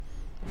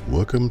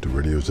Welcome to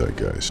Radio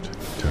ZEITGEIST.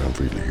 Tom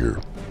Friedley here.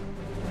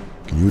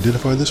 Can you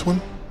identify this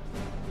one?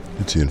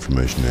 It's the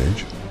information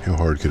age. How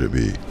hard could it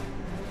be?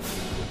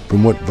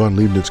 From what von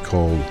Leibniz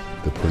called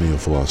the perennial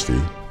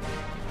philosophy,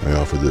 I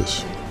offer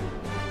this.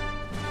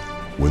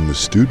 When the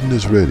student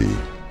is ready,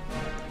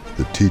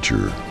 the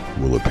teacher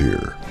will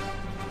appear.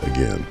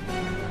 Again.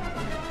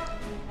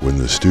 When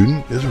the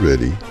student is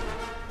ready,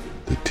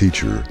 the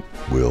teacher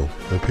will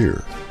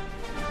appear.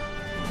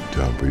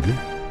 Tom Friedley,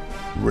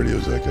 Radio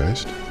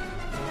ZEITGEIST.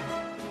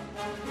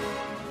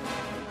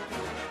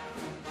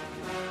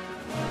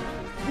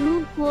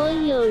 如果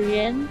有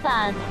人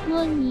把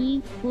托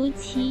尼福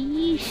奇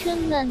医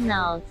生的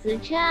脑子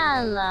炸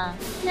了，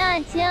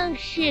那将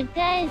是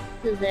该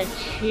死的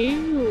耻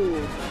辱。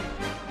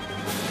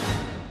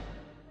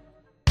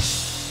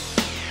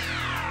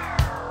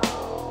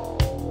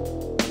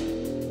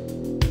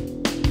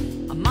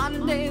A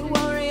Monday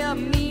warrior,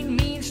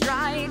 mean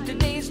stride.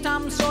 Today's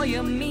Tom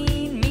Sawyer,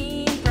 mean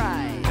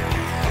pride.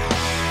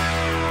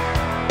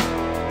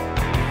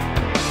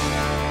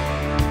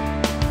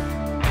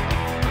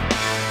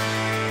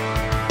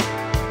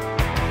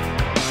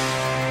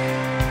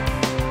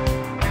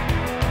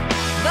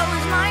 Though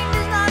his mind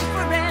is not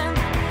for rent,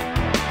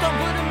 don't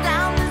put him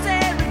down as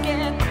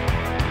arrogant.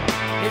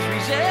 His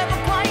reserve a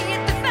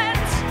quiet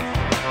defense,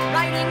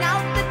 writing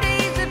out the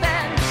day's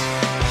events.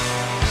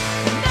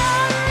 No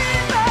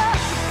river.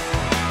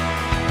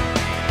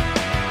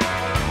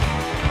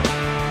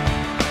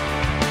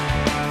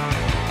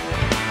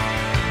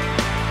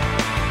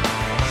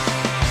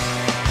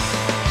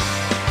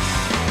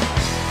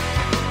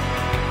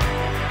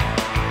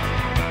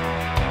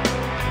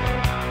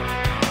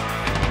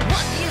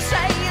 What do you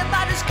say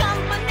about his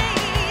company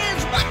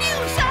is what you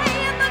say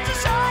about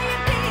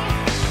society.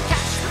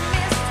 Catch the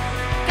mist,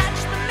 catch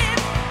the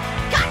myth,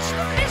 catch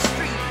the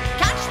mystery,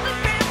 catch the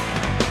drift.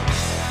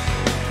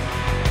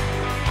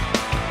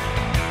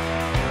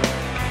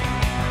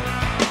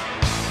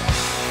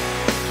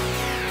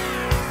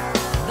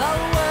 The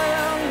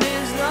world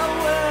is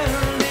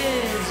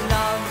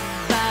love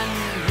and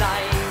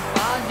life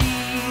are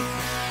deep.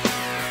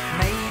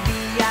 Maybe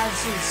as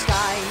the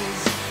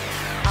skies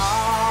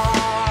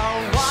are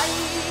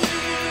wide.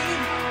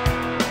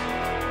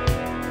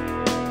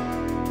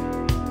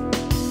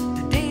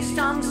 Today's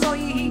Tom Sawyer,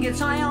 he gets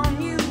high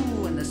on you,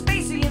 and the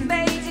space he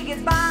invades, he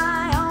gets by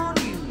on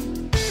you.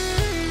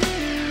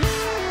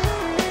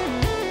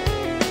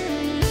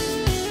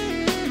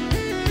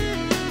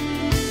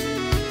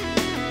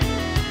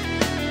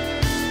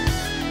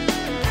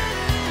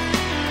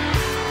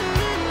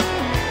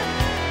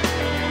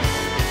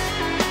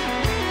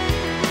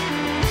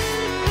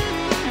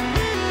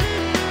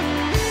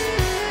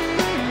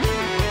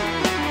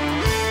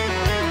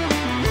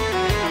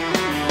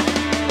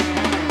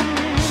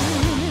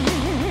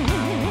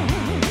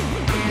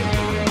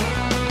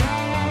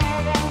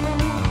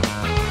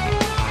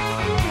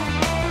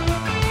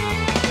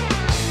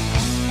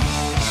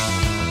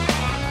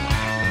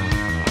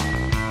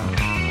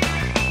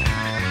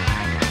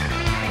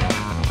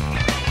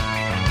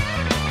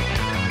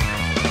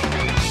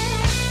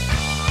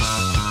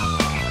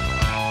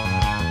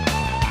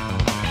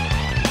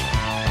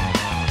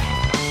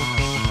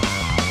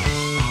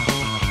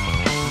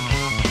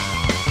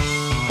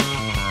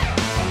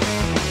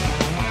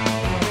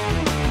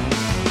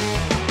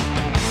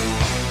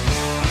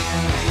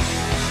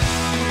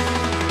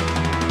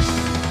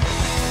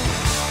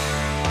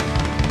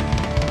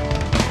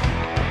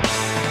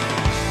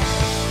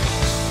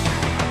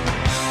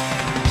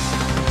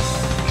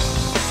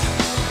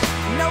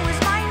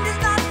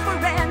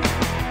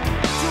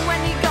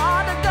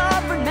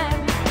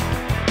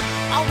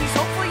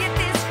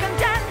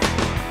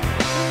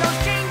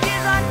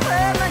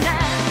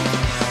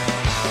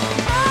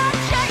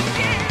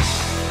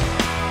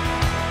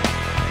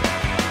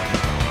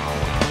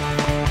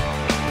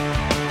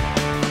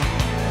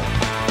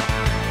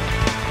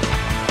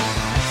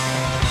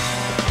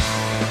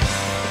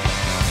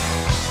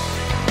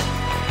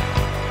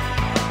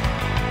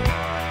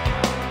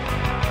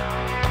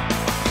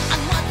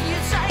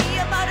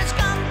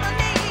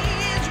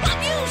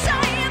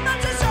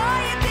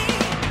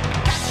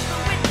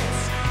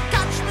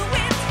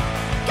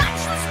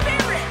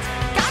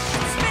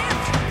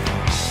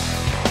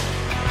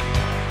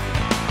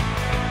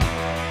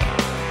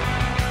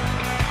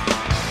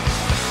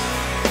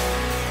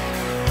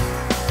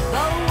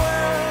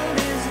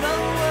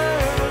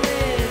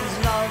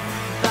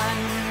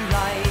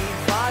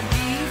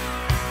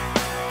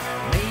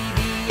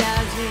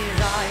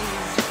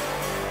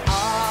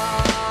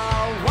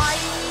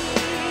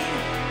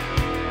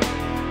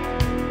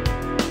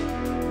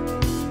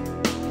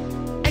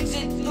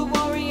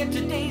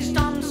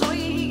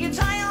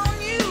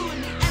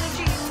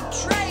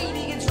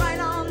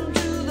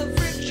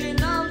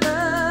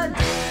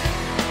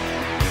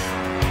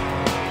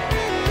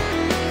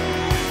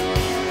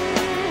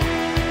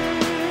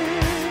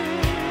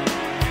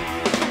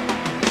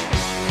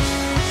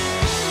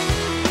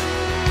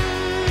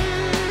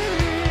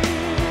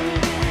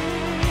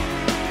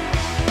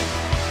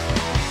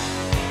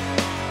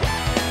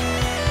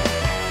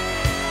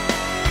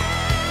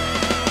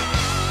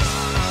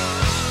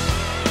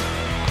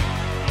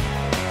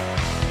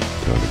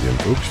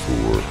 folks,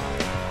 for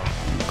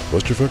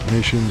Clusterfuck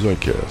Nation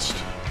ZEITGEIST.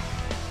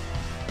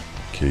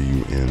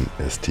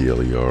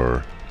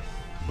 KUNSTLER.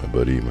 My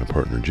buddy, my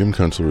partner Jim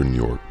Kunstler in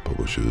New York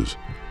publishes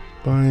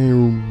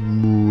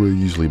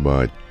usually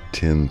by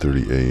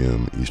 10:30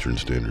 a.m. Eastern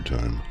Standard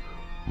Time,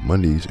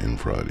 Mondays and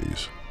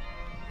Fridays.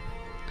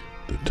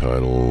 The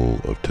title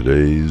of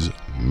today's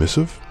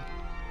missive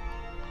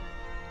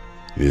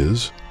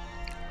is,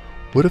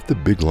 What if the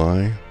big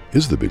lie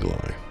is the big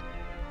lie?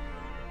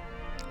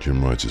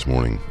 Jim writes this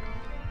morning,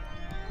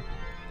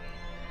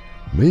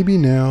 maybe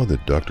now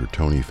that Dr.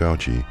 Tony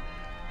Fauci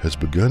has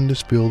begun to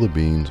spill the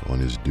beans on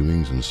his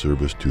doings in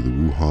service to the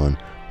Wuhan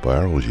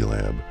virology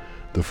lab,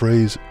 the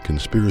phrase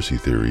conspiracy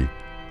theory,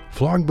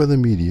 flogged by the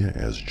media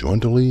as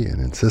jauntily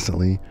and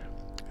insistently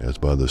as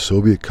by the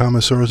Soviet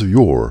commissars of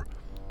yore,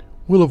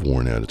 will have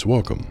worn out its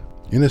welcome.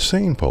 In a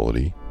sane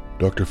polity,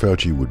 Dr.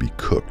 Fauci would be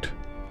cooked.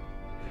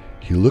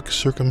 He looked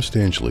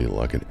circumstantially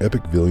like an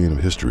epic villain of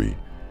history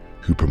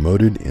who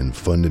promoted and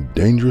funded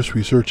dangerous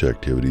research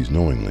activities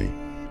knowingly,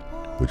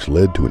 which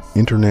led to an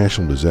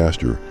international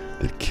disaster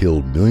that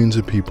killed millions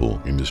of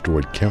people and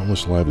destroyed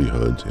countless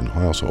livelihoods and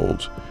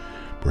households,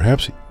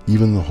 perhaps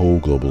even the whole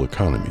global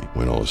economy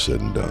when all is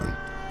said and done.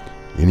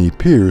 And he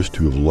appears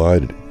to have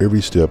lied at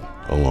every step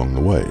along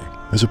the way.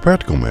 As a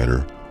practical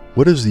matter,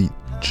 what is the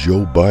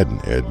Joe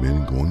Biden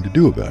admin going to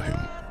do about him?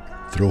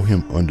 Throw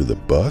him under the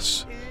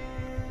bus?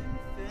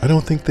 I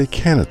don't think they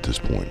can at this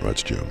point,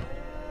 writes Jim.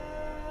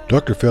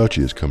 Dr.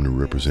 Fauci has come to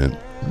represent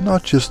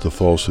not just the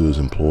falsehoods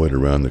employed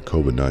around the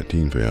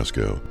COVID-19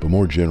 fiasco, but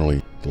more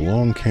generally, the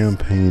long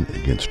campaign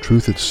against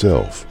truth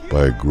itself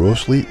by a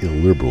grossly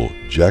illiberal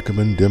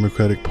Jacobin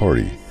Democratic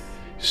Party,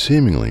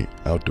 seemingly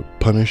out to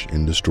punish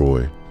and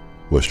destroy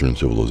Western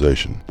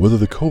civilization. Whether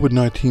the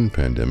COVID-19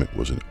 pandemic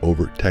was an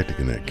overt tactic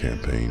in that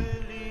campaign,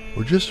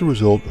 or just a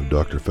result of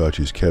Dr.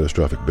 Fauci's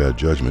catastrophic bad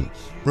judgment,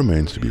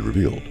 remains to be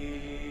revealed.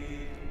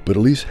 But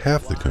at least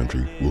half the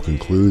country will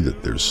conclude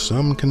that there's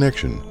some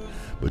connection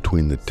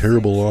between the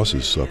terrible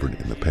losses suffered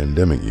in the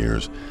pandemic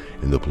years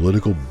and the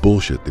political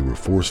bullshit they were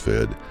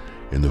force-fed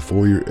in the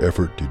 4-year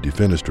effort to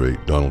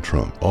defenestrate Donald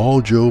Trump.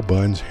 All Joe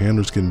Biden's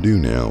handlers can do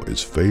now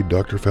is fade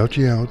Dr.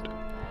 Fauci out,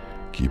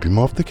 keep him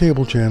off the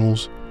cable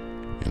channels,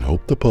 and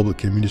hope the public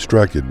can be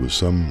distracted with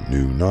some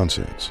new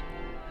nonsense.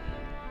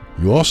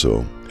 You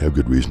also have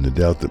good reason to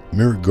doubt that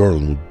Merrick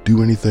Garland will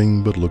do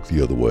anything but look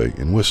the other way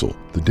and whistle.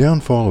 The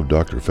downfall of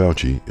Dr.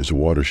 Fauci is a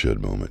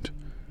watershed moment.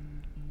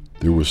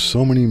 There were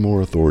so many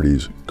more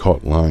authorities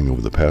caught lying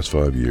over the past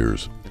 5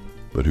 years,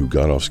 but who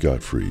got off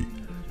scot-free.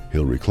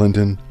 Hillary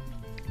Clinton,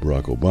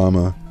 Barack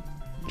Obama,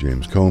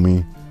 James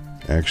Comey,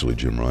 actually,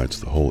 Jim writes,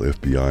 the whole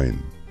FBI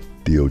and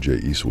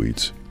DOJ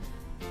e-suites.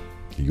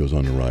 He goes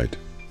on to write,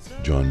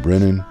 John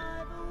Brennan,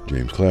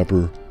 James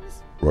Clapper,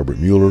 Robert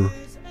Mueller,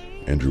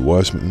 Andrew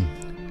Weissman,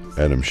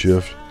 Adam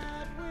Schiff,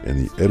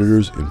 and the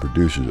editors and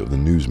producers of the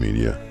news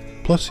media,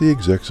 plus the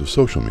execs of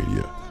social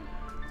media,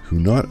 who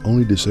not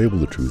only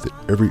disabled the truth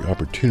at every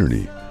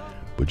opportunity,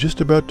 but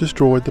just about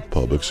destroyed the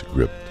public's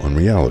grip on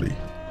reality.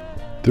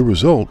 The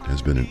result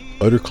has been an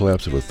utter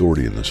collapse of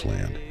authority in this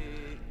land,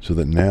 so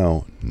that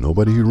now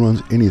nobody who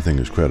runs anything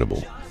is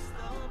credible,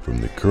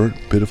 from the current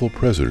pitiful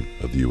president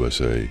of the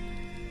USA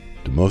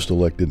to most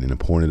elected and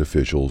appointed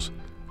officials,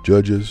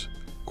 judges,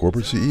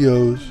 corporate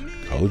CEOs,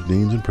 college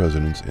deans and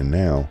presidents, and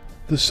now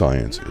the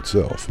science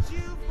itself.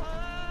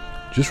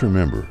 Just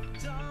remember,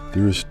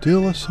 there is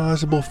still a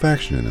sizable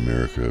faction in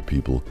America of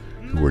people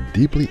who are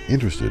deeply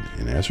interested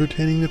in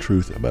ascertaining the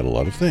truth about a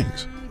lot of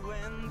things.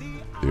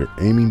 They're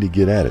aiming to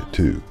get at it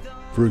too.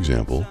 For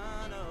example,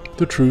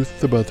 the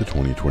truth about the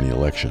 2020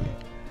 election.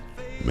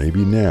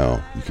 Maybe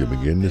now you can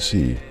begin to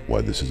see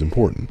why this is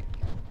important.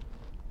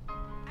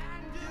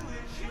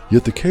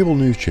 Yet the cable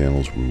news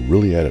channels were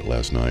really at it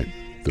last night,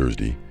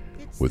 Thursday,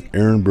 with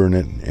Aaron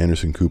Burnett and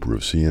Anderson Cooper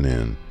of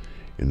CNN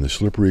and the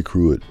slippery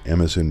crew at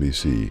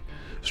MSNBC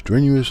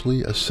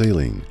strenuously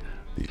assailing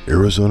the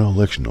Arizona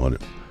election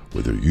audit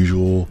with their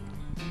usual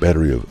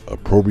battery of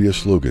opprobrious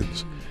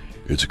slogans.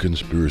 It's a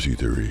conspiracy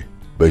theory,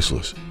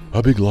 baseless,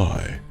 a big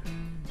lie.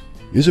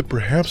 Is it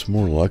perhaps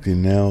more likely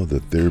now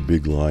that their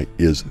big lie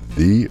is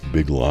the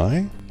big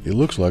lie? It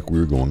looks like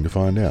we're going to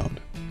find out.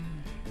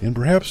 And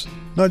perhaps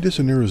not just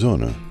in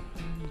Arizona,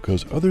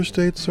 because other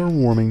states are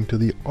warming to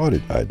the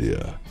audit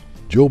idea.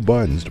 Joe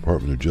Biden's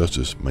Department of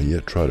Justice may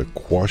yet try to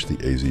quash the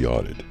AZ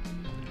audit.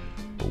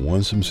 But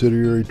one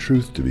subsidiary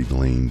truth to be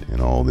gleaned in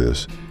all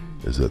this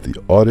is that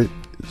the audit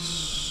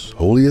is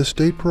wholly a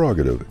state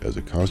prerogative as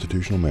a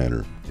constitutional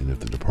matter, and if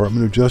the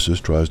Department of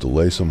Justice tries to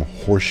lay some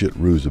horseshit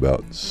ruse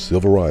about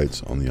civil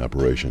rights on the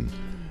operation,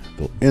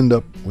 they'll end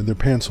up with their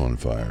pants on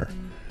fire,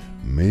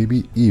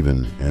 maybe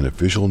even an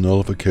official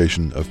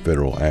nullification of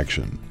federal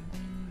action.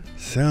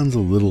 Sounds a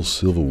little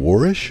Civil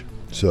War-ish?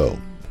 So,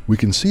 we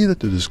can see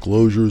that the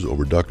disclosures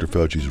over Dr.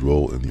 Fauci's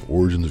role in the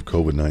origins of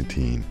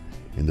COVID-19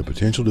 and the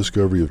potential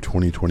discovery of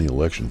 2020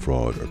 election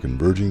fraud are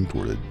converging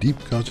toward a deep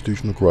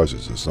constitutional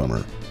crisis this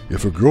summer.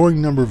 If a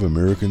growing number of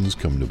Americans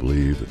come to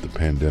believe that the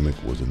pandemic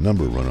was a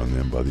number run on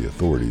them by the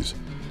authorities,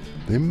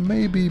 they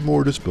may be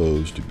more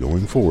disposed to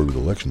going forward with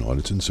election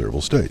audits in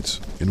several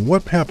states. And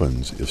what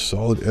happens if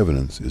solid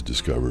evidence is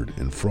discovered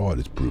and fraud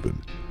is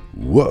proven?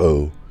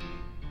 Whoa!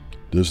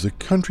 Does the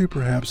country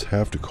perhaps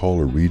have to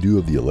call a redo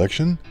of the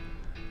election,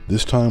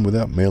 this time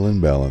without mail-in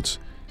ballots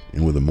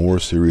and with a more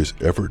serious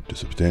effort to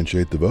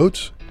substantiate the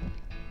votes?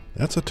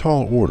 That's a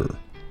tall order.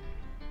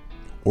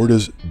 Or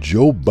does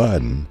Joe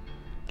Biden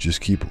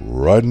just keep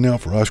riding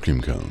out for ice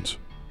cream cones?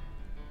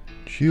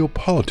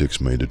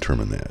 Geopolitics may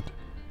determine that.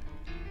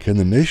 Can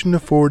the nation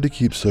afford to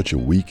keep such a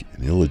weak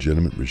and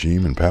illegitimate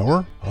regime in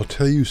power? I'll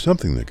tell you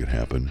something that could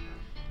happen.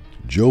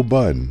 Joe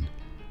Biden,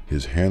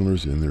 his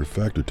handlers and their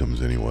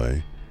factotums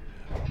anyway,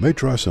 may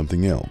try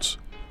something else.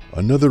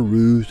 Another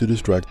ruse to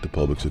distract the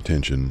public's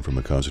attention from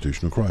a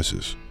constitutional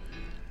crisis.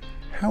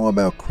 How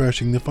about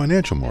crashing the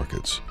financial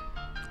markets?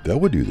 That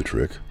would do the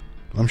trick,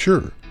 I'm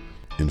sure.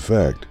 In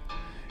fact,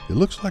 it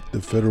looks like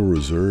the Federal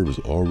Reserve is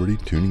already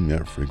tuning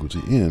that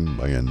frequency in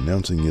by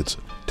announcing it's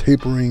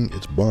tapering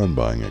its bond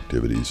buying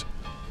activities,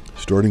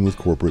 starting with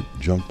corporate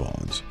junk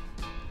bonds.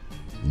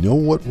 You know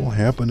what will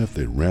happen if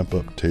they ramp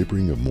up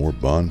tapering of more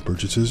bond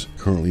purchases,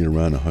 currently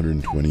around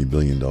 $120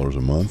 billion a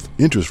month?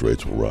 Interest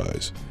rates will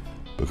rise,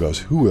 because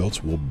who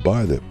else will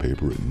buy that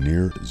paper at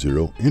near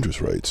zero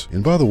interest rates?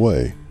 And by the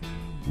way,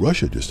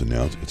 Russia just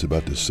announced it's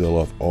about to sell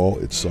off all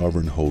its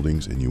sovereign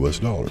holdings in US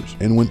dollars.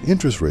 And when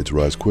interest rates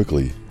rise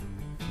quickly,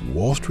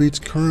 Wall Street's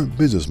current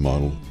business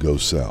model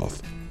goes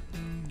south.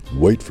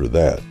 Wait for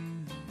that.